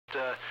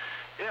Yeah,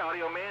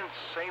 Audio Man,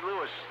 St.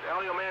 Louis.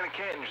 Audio Man in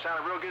Canton, you're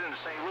sounding real good in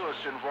St. Louis,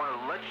 and want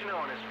to let you know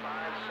on this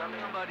fine Sunday,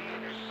 somebody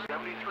in your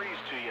 73s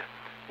to you.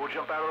 We'll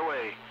jump out of the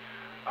way.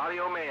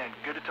 Audio Man,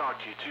 good to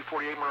talk to you.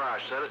 248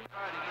 Mirage, set it.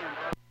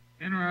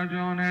 And Roger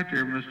on that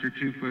there, Mr.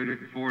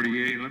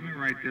 248. Let me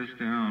write this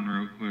down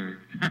real quick.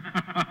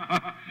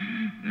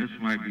 This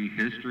might be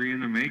history in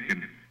the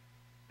making.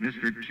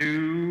 Mr.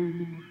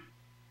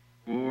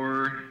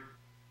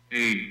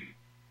 248.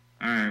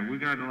 All right, we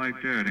got it like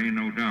that, ain't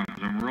no doubt.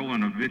 'Cause I'm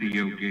rolling a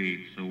video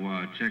gate, so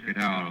check it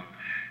out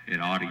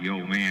at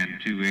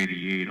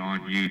Audioman288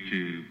 on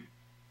YouTube.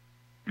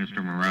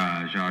 Mr.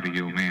 Mirage,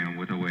 Audio Man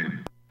with a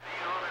wave.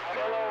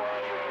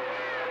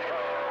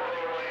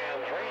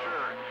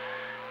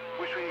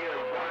 Wish we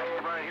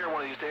right here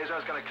one of these days. I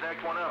was going to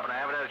connect one up, and I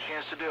haven't had a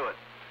chance to do it.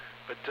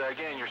 But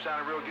again, you're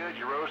sounding real good.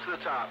 You rose to the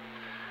top.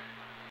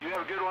 You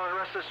have a good one the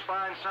rest of this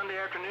fine Sunday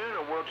afternoon,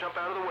 and we'll jump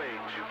out of the way.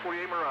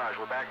 248 Mirage,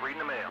 we're back reading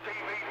the mail.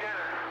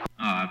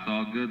 It's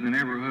all good in the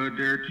neighborhood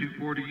there,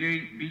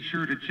 248. Be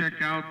sure to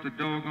check out the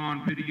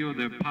doggone video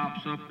that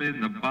pops up in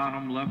the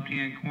bottom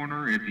left-hand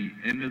corner at the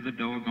end of the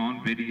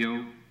doggone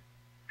video.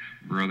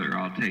 Brother,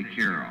 I'll take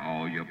care of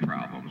all your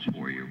problems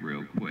for you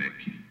real quick.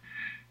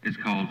 It's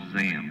called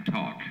Zam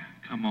Talk.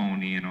 Come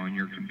on in on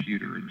your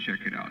computer and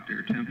check it out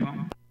there,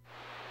 Tempo.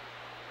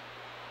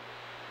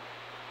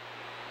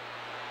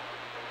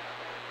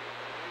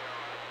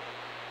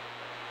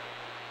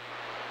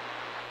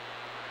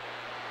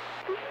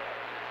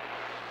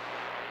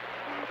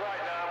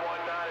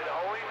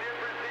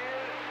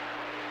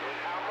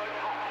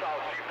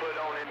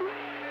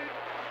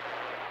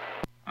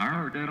 I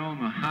heard that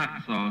on the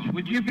hot sauce.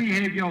 Would you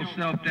behave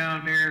yourself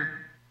down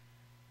there?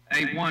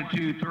 Hey, 1,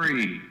 2,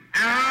 3.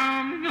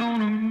 I'm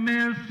gonna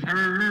miss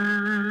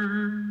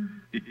her.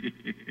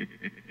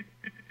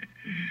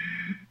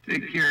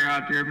 Take care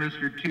out there,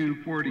 Mr.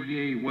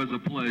 248. Was a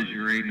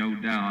pleasure, ain't no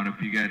doubt.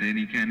 If you got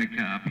any kind of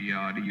copy,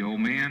 Audio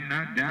Man,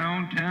 not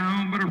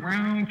downtown, but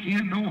around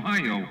Canton,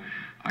 Ohio.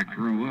 I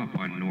grew up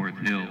on North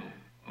Hill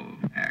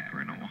of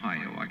Akron,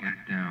 Ohio. I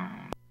got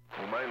down.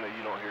 Well, mainly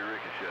you don't hear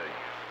Ricochet.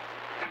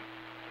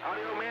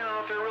 Audio Man, I don't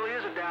know if there really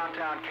is a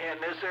downtown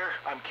Canton, is there?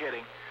 I'm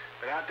kidding.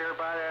 But out there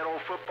by that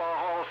old football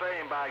Hall of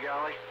Fame, by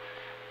golly.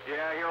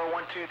 Yeah, Hero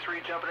 123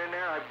 jumping in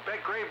there. I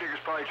bet Gravedigger's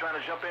probably trying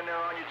to jump in there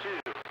on you,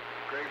 too.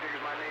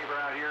 Gravedigger's my neighbor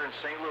out here in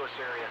St. Louis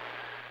area.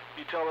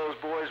 You tell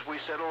those boys we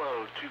said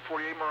hello.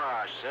 248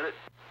 Mirage, said it?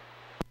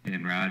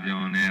 And Roger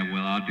on that.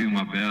 Well, I'll do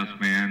my best,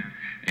 man.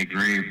 A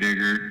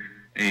Gravedigger,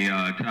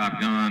 a Top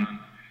Gun.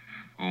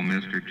 Oh,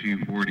 Mr.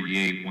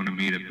 248 wanted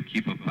me to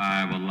keep a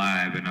 5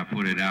 alive, and I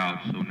put it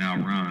out, so now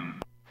run.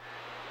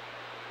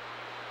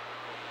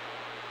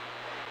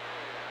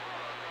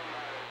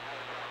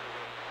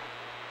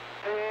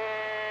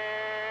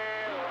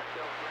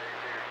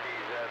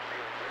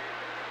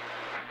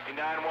 Hey,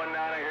 919,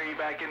 I hear you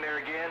back in there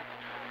again.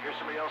 Here's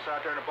somebody else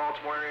out there in the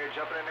Baltimore area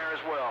jumping in there as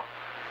well.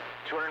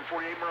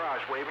 248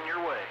 Mirage, waving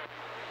your way.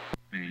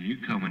 Man, you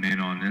coming in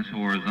on this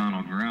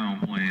horizontal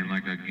ground playing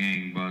like a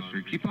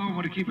gangbuster. Keep on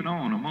with it, keep it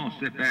on. I'm gonna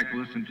sit back,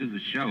 listen to the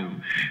show,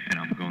 and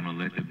I'm gonna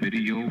let the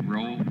video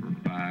roll for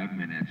 5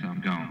 minutes.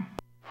 I'm gone.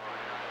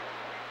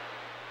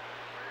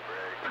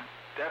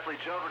 Definitely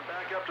jumping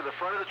back up to the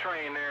front of the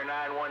train there,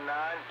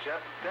 919.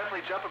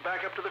 Definitely jumping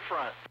back up to the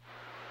front.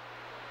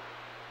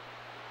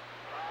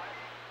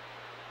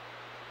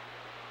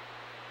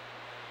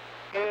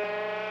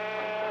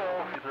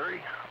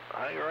 Three,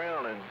 hang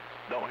around and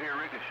don't hear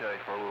Ricochet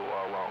for a little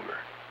while longer.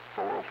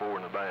 404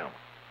 in the bound.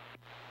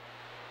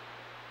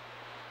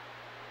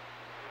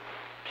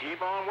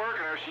 Keep on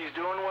working her. She's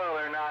doing well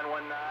there,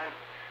 919.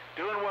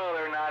 Doing well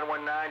there,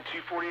 919.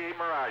 248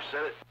 Mirage,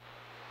 set it.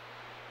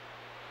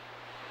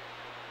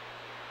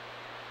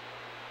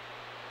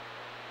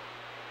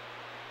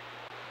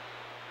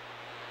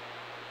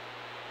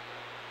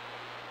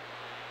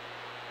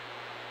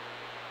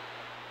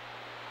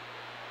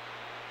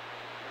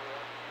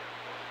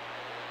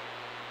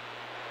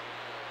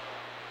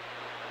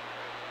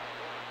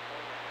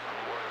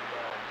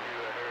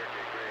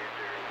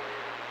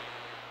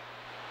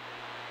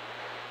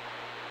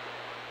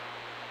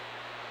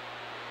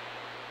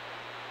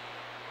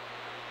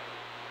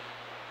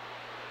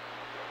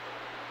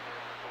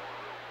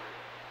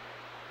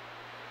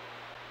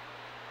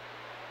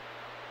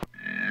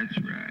 That's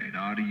right.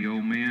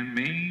 Audio Man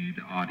made,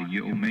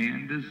 Audio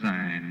Man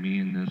designed. Me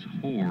and this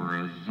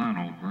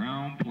horizontal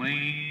ground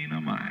plane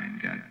of mine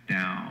got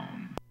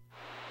down.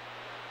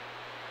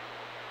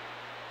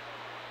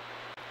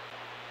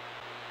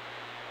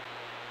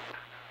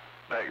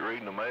 Back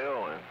reading the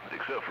mail, and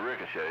except for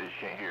Ricochet, you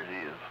can't hear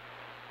his.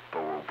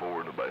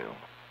 404 in the bound.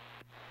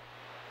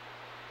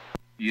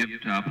 Yep,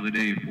 top of the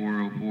day,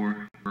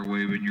 404. We're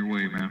waving your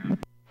way, man.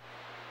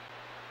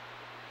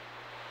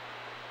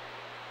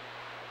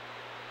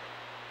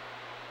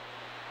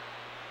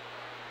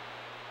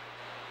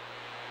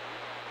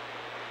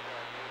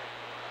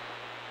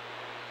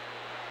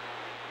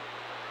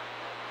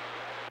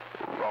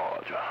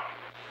 Roger.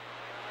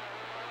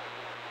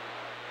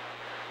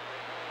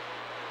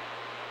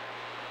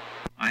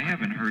 I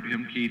haven't heard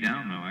him key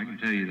down, though, I can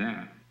tell you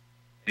that.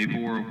 Hey,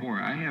 404,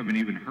 I haven't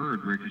even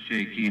heard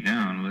Ricochet key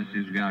down unless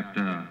he's got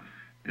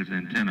his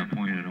antenna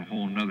pointed in a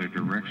whole nother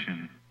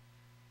direction.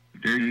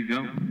 But there you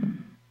go.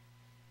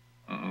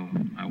 Uh-oh,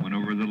 I went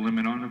over the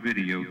limit on the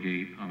video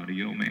gate.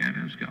 Audio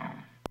man is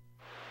gone.